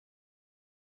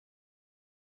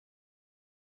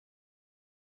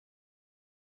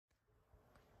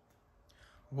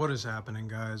What is happening,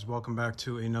 guys? Welcome back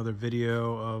to another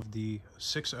video of the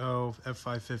 6.0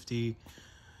 F550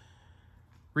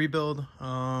 rebuild.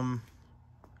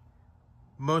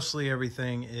 Mostly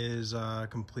everything is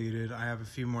completed. I have a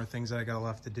few more things that I got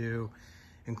left to do,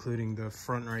 including the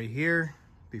front right here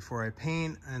before I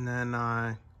paint, and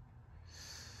then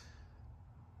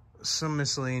some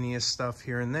miscellaneous stuff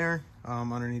here and there.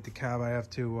 Underneath the cab I have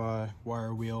to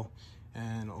wire wheel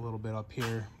and a little bit up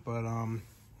here, but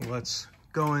let's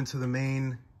go into the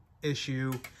main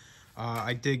issue.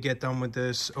 I did get done with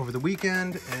this over the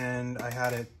weekend and I had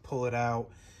to pull it out.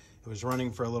 It was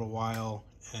running for a little while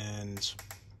and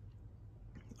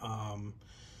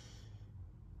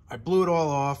I blew it all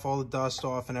off, all the dust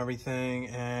off and everything,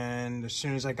 and as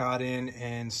soon as I got in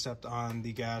and stepped on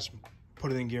the gas,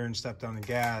 put it in gear and stepped on the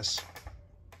gas,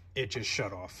 it just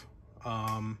shut off.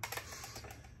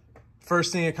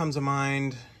 First thing that comes to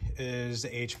mind is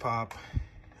the H-pop.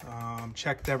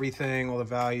 Checked everything, all the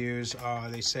values.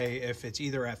 They say if it's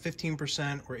either at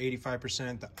 15% or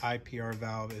 85%, the IPR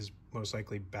valve is most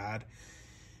likely bad,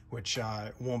 which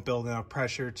won't build enough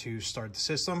pressure to start the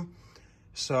system.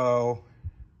 So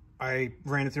I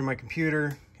ran it through my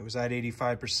computer. It was at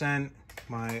 85%.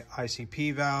 My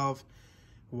ICP valve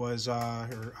was,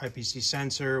 or IPC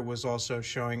sensor was also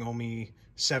showing only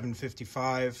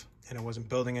 755, and it wasn't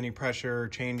building any pressure or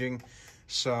changing.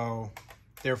 So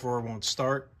therefore it won't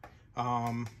start.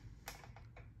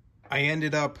 I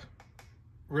ended up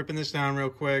ripping this down real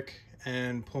quick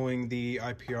and pulling the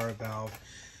IPR valve.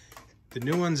 The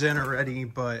new one's in already,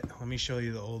 but let me show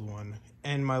you the old one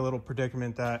and my little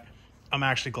predicament that I'm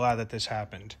actually glad that this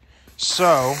happened.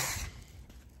 So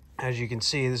as you can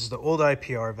see, this is the old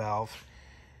IPR valve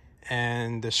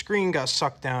and the screen got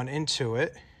sucked down into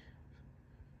it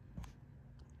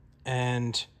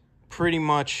and pretty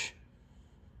much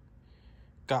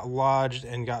got lodged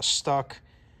and got stuck.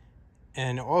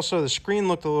 And also the screen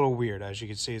looked a little weird. As you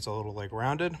can see, it's a little like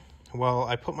rounded. Well,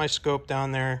 I put my scope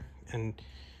down there and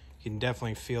you can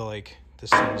definitely feel like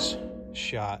this is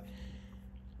shot.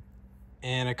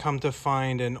 And I come to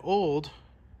find an old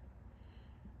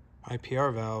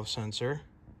IPR valve sensor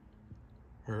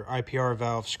or IPR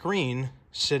valve screen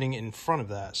sitting in front of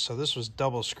that. So this was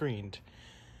double screened.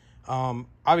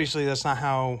 Obviously that's not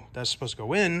how that's supposed to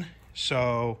go in.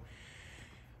 So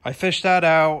I fished that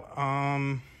out,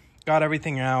 got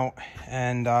everything out,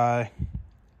 and I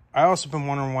also been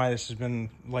wondering why this has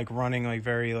been like running like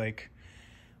very like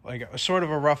a sort of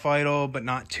a rough idle, but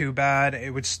not too bad.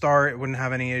 It would start, it wouldn't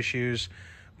have any issues,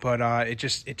 but it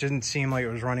didn't seem like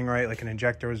it was running right, like an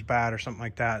injector was bad or something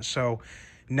like that. So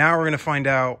now we're gonna find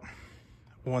out,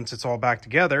 once it's all back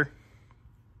together,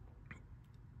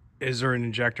 is there an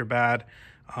injector bad?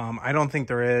 I don't think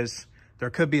there is. There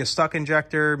could be a stuck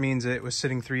injector, means it was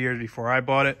sitting 3 years before I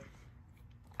bought it.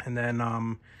 And then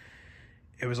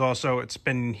it was also, it's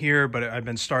been here, but I've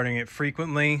been starting it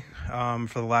frequently for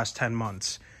the last 10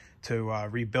 months to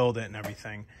rebuild it and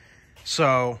everything.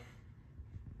 So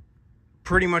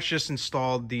pretty much just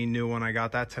installed the new one. I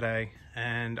got that today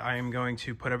and I am going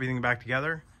to put everything back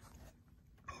together.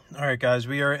 All right, guys,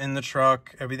 we are in the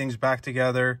truck. Everything's back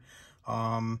together.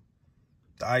 The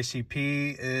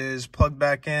ICP is plugged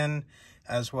back in,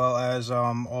 as well as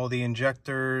all the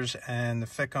injectors and the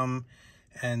FICM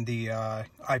and the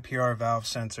IPR valve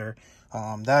sensor.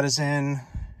 That is in,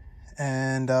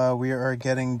 and we are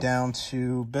getting down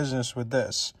to business with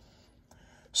this.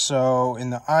 So in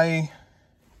the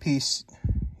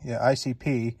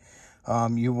ICP,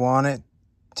 you want it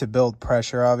to build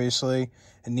pressure, obviously.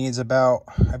 It needs about,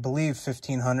 I believe,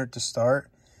 1500 to start.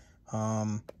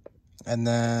 And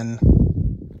then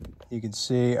you can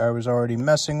see I was already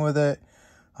messing with it.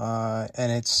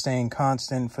 And it's staying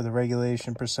constant for the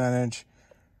regulation percentage.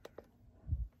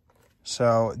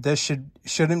 So this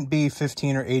shouldn't be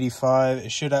 15 or 85.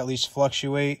 It should at least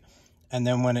fluctuate. And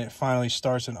then when it finally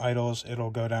starts and idles,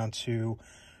 it'll go down to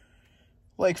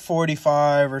like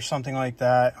 45 or something like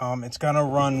that. It's gonna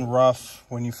run rough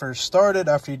when you first start it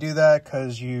after you do that,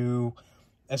 because you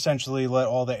essentially let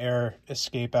all the air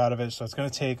escape out of it. So it's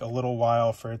gonna take a little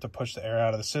while for it to push the air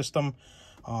out of the system.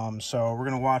 So we're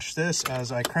gonna watch this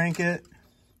as I crank it,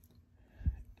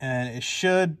 and it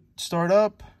should start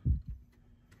up.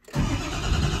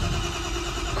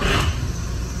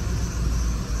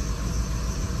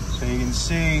 So you can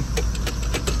see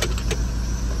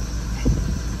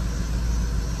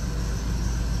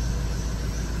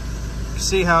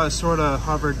how it sort of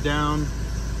hovered down.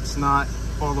 It's not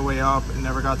all the way up. It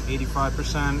never got to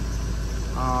 85%.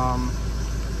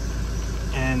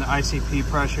 And ICP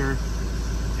pressure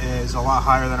is a lot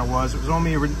higher than it was. It was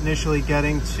only initially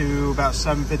getting to about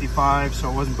 755, so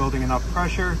it wasn't building enough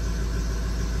pressure.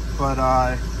 But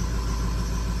I'm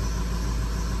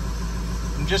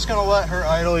just gonna let her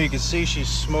idle. You can see she's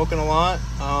smoking a lot.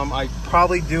 I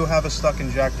probably do have a stuck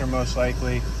injector, most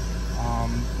likely.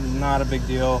 Not a big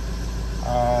deal.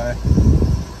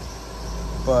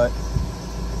 But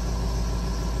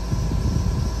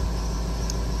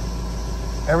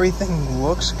everything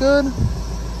looks good.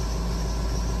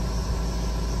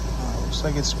 Looks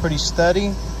like it's pretty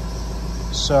steady.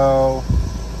 So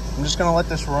I'm just gonna let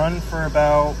this run for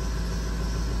about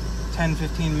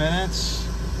 10-15 minutes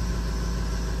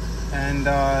and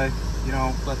you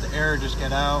know, let the air just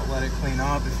get out, let it clean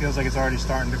up. It feels like it's already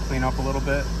starting to clean up a little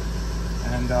bit,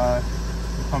 and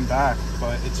we'll come back.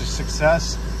 But it's a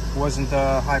success. It wasn't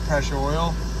a high pressure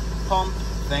oil pump,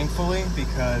 thankfully,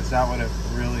 because that would have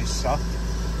really sucked.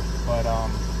 But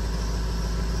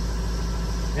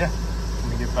yeah, let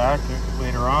me get back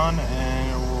later on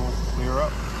and we'll clear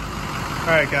up. All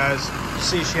right, guys, you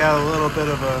see she had a little bit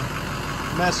of a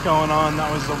mess going on.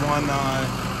 That was the one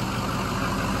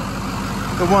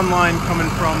line coming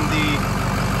from the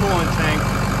coolant tank,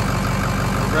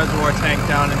 the reservoir tank,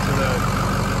 down into the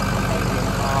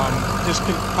just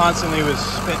constantly was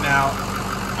spitting out.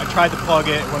 I tried to plug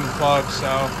it, it wouldn't plug,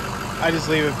 so I just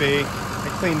leave it be. I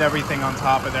cleaned everything on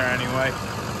top of there anyway.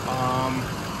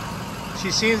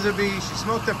 She seems to be, she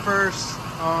smoked at first.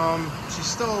 She's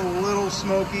still a little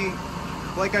smoky.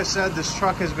 Like I said, this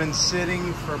truck has been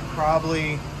sitting for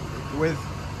probably,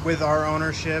 with our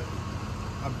ownership,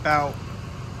 about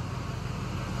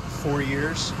 4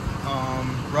 years.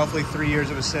 Roughly 3 years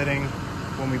it was sitting.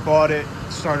 When we bought it,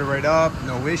 it started right up,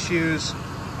 no issues.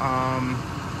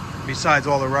 Besides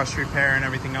all the rust repair and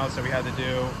everything else that we had to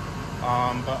do.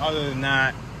 But other than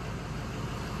that,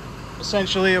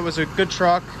 essentially it was a good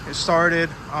truck. It started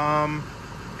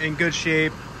in good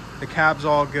shape. The cab's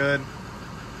all good.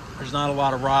 There's not a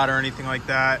lot of rot or anything like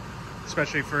that,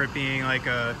 especially for it being like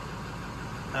a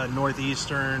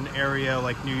northeastern area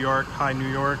like New York, high New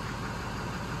York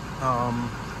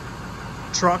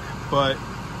truck. But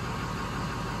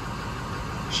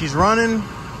she's running.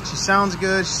 She sounds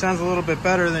good. She sounds a little bit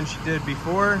better than she did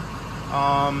before.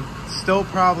 Still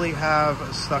probably have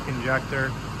a stuck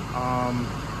injector,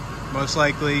 most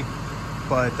likely,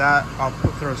 but that I'll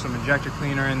throw some injector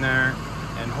cleaner in there,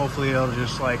 and hopefully it'll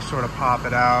just like sort of pop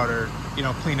it out, or you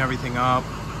know, clean everything up.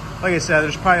 Like I said,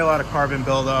 there's probably a lot of carbon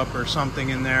buildup or something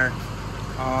in there.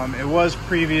 It was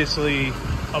previously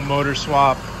a motor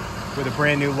swap with a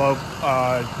brand new long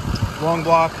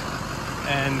block,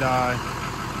 and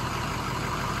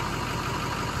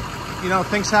you know,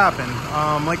 things happen.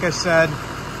 Like I said,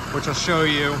 which I'll show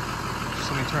you.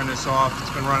 Just let me turn this off. It's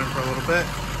been running for a little bit.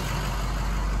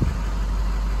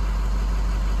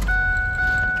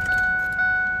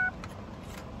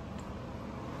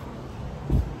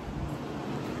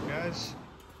 Guys,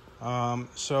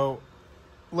 so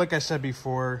like I said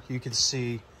before, you can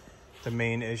see the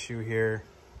main issue here.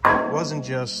 It wasn't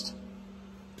just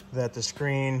that the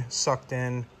screen sucked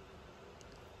in,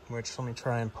 which, let me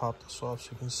try and pop this off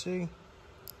so you can see.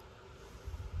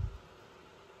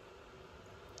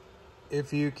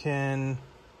 If you can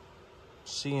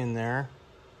see in there,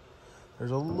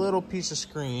 there's a little piece of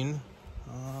screen.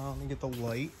 Let me get the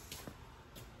light.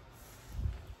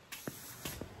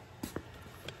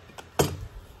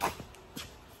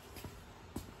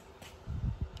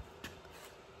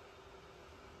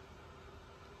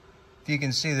 If you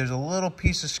can see, there's a little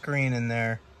piece of screen in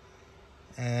there,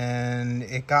 and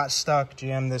it got stuck,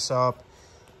 jammed this up,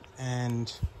 and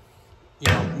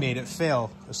you know, made it fail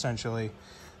essentially.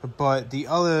 But the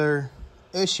other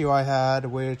issue I had,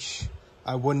 which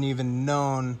I wouldn't even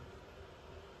known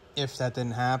if that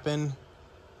didn't happen,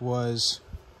 was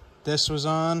this was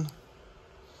on,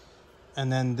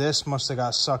 and then this must have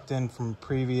got sucked in from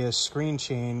previous screen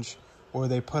change, or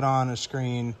they put on a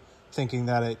screen thinking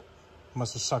that it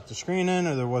must have sucked the screen in,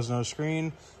 or there was no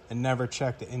screen, and never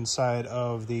checked the inside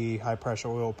of the high pressure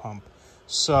oil pump.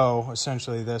 So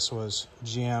essentially this was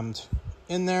jammed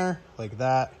in there like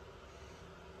that,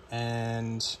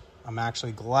 and I'm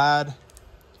actually glad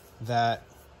that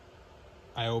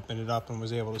I opened it up and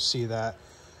was able to see that.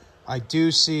 I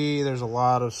do see there's a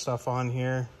lot of stuff on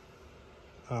here.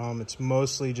 It's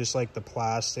mostly just like the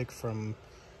plastic from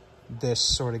this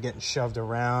sort of getting shoved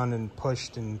around and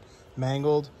pushed and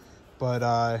mangled,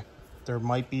 but there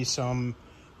might be some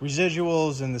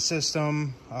residuals in the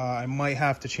system. I might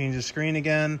have to change the screen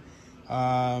again, but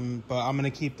I'm gonna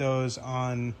keep those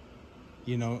on,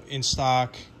 you know, in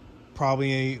stock.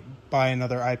 Probably buy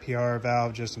another IPR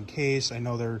valve just in case. I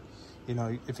know they're, you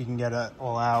know, if you can get it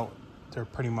all out, they're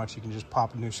pretty much, you can just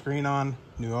pop a new screen on,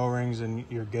 new O-rings, and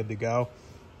you're good to go.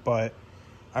 But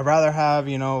I'd rather have,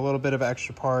 you know, a little bit of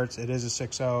extra parts. It is a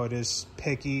 6.0, it is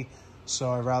picky, so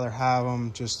I'd rather have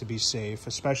them just to be safe,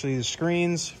 especially the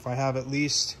screens. If I have at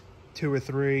least 2 or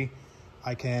 3,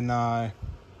 I can at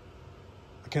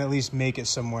least make it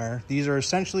somewhere. These are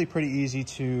essentially pretty easy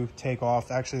to take off.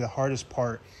 Actually, the hardest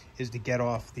part is to get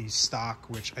off the stock,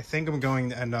 which I think I'm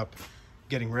going to end up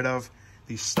getting rid of.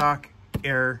 The stock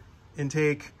air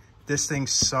intake, this thing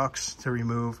sucks to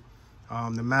remove. No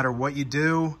matter what you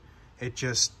do, it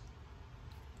just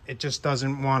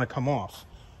doesn't want to come off.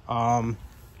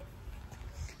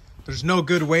 There's no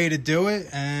good way to do it,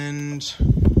 and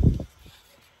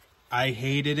I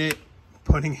hated it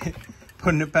putting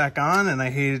it back on, and I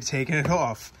hated taking it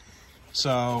off.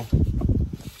 So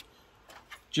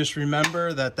just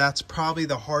remember that that's probably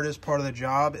the hardest part of the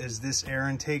job, is this air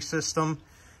intake system,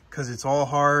 because it's all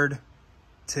hard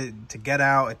to get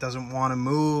out. It doesn't want to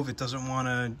move. It doesn't want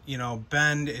to, you know,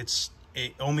 bend. It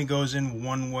only goes in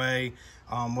one way.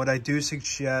 What I do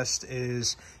suggest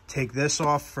is take this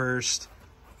off first,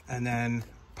 and then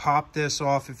pop this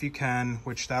off if you can,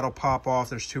 which that'll pop off.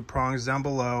 There's 2 prongs down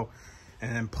below,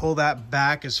 and then pull that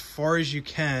back as far as you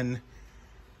can.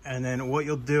 And then what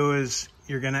you'll do is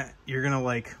you're gonna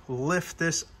like lift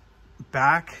this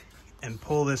back and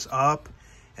pull this up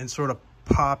and sort of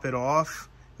pop it off.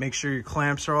 Make sure your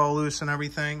clamps are all loose and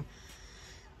everything.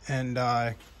 And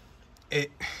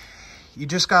you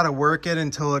just gotta work it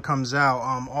until it comes out.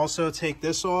 Also take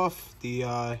this off,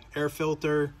 the air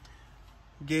filter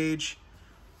gauge,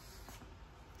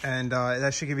 and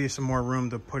that should give you some more room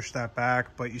to push that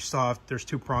back, but you still have, there's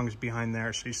 2 prongs behind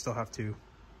there, so you still have to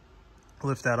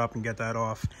lift that up and get that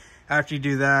off. After you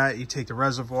do that, you take the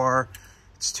reservoir,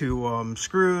 it's 2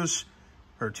 screws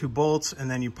or 2 bolts, and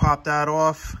then you pop that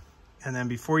off. And then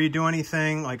before you do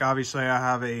anything, like obviously I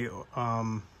have a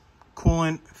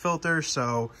coolant filter,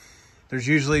 so there's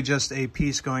usually just a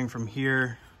piece going from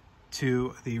here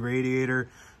to the radiator,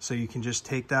 so you can just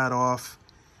take that off,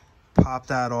 pop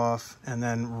that off, and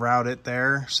then route it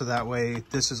there, so that way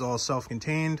this is all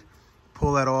self-contained.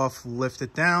 Pull that off, lift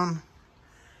it down,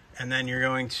 and then you're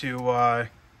going to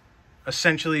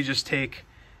essentially just take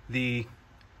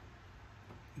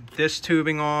this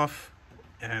tubing off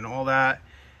and all that,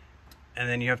 and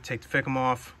then you have to take the FICM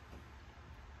off,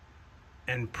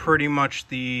 and pretty much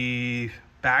the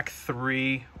back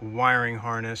 3 wiring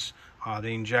harness, the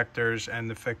injectors and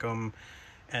the FICM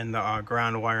and the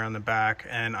ground wire on the back.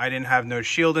 And I didn't have no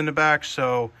shield in the back,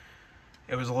 so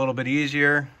it was a little bit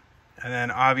easier. And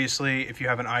then obviously if you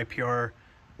have an IPR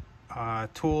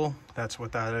tool, that's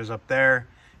what that is up there.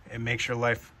 It makes your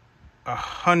life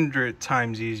 100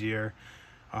 times easier,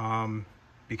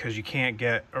 because you can't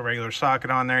get a regular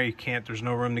socket on there. You can't, there's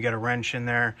no room to get a wrench in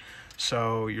there.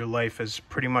 So your life is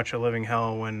pretty much a living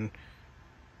hell when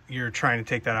you're trying to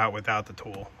take that out without the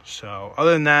tool. So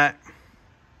other than that,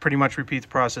 pretty much repeat the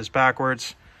process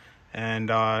backwards. And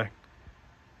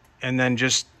then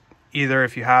just either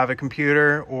if you have a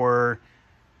computer or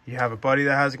you have a buddy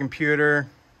that has a computer,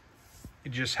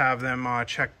 you just have them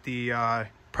check the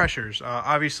pressures.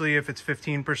 Obviously, if it's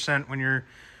 15% when you're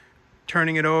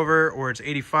turning it over, or it's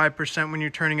 85% when you're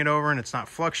turning it over and it's not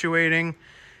fluctuating,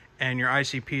 and your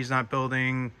ICP is not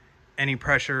building any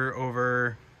pressure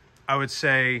over, I would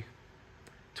say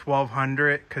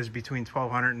 1200, because between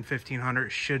 1200 and 1500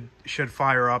 should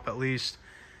fire up at least.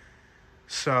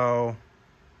 So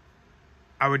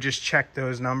I would just check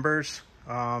those numbers.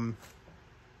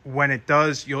 When it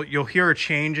does, you'll hear a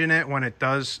change in it when it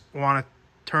does want to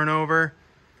turn over.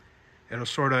 It'll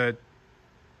sort of,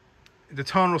 the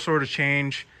tone will sort of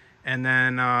change, and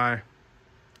then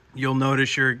you'll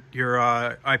notice your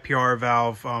IPR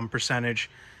valve percentage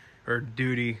or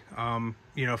duty,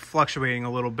 you know, fluctuating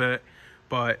a little bit.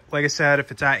 But like I said, if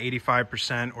it's at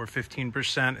 85% or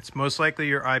 15%, it's most likely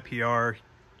your IPR.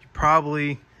 You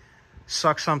probably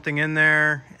sucked something in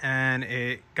there and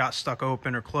it got stuck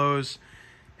open or closed.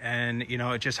 And, you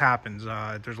know, it just happens.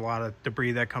 There's a lot of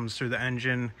debris that comes through the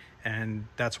engine, and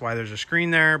that's why there's a screen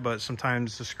there. But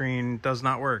sometimes the screen does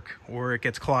not work, or it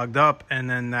gets clogged up, and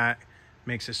then that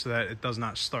makes it so that it does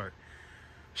not start.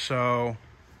 So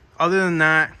other than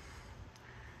that,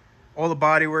 all the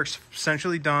body work's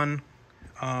essentially done.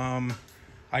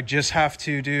 I just have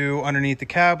to do underneath the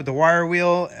cab with the wire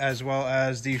wheel, as well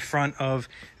as the front of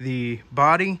the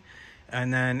body.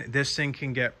 And then this thing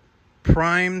can get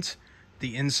primed.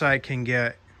 The inside can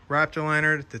get Raptor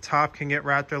linered, the top can get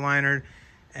Raptor linered,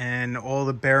 and all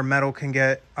the bare metal can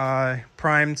get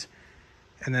primed.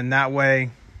 And then that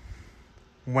way,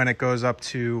 when it goes up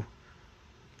to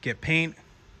get paint,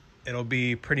 it'll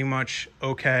be pretty much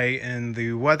okay in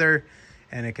the weather,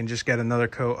 and it can just get another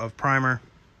coat of primer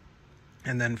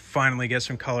and then finally get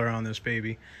some color on this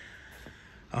baby.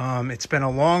 It's been a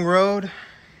long road.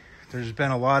 There's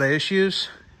been a lot of issues.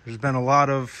 There's been a lot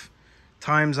of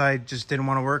times I just didn't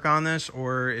want to work on this,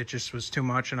 or it just was too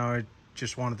much and I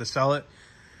just wanted to sell it.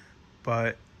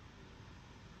 But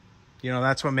you know,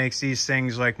 that's what makes these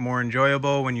things like more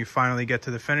enjoyable, when you finally get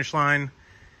to the finish line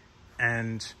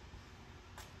and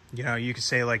you know, you can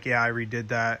say like, yeah, I redid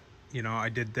that, you know, I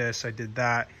did this, I did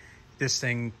that, this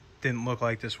thing didn't look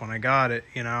like this when I got it.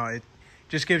 You know, it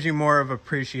just gives you more of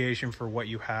appreciation for what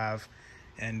you have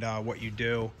and what you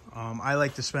do. I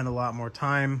like to spend a lot more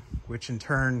time, which in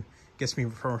turn gets me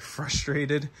more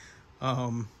frustrated.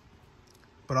 But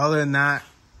other than that,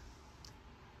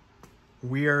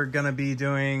 we are going to be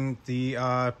doing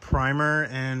the primer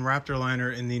and Raptor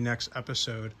liner in the next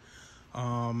episode.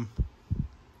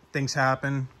 Things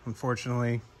happen.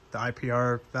 Unfortunately, the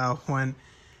IPR valve went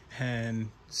and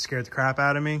scared the crap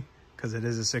out of me, because it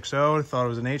is a 6.0. I thought it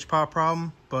was an HPOP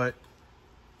problem, but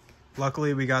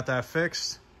luckily we got that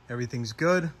fixed. Everything's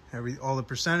good. All the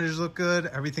percentages look good.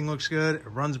 Everything looks good. It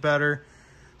runs better.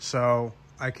 So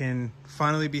I can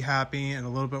finally be happy and a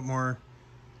little bit more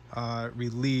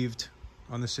relieved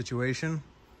on the situation,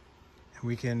 and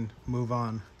we can move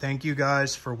on. Thank you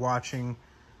guys for watching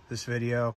this video.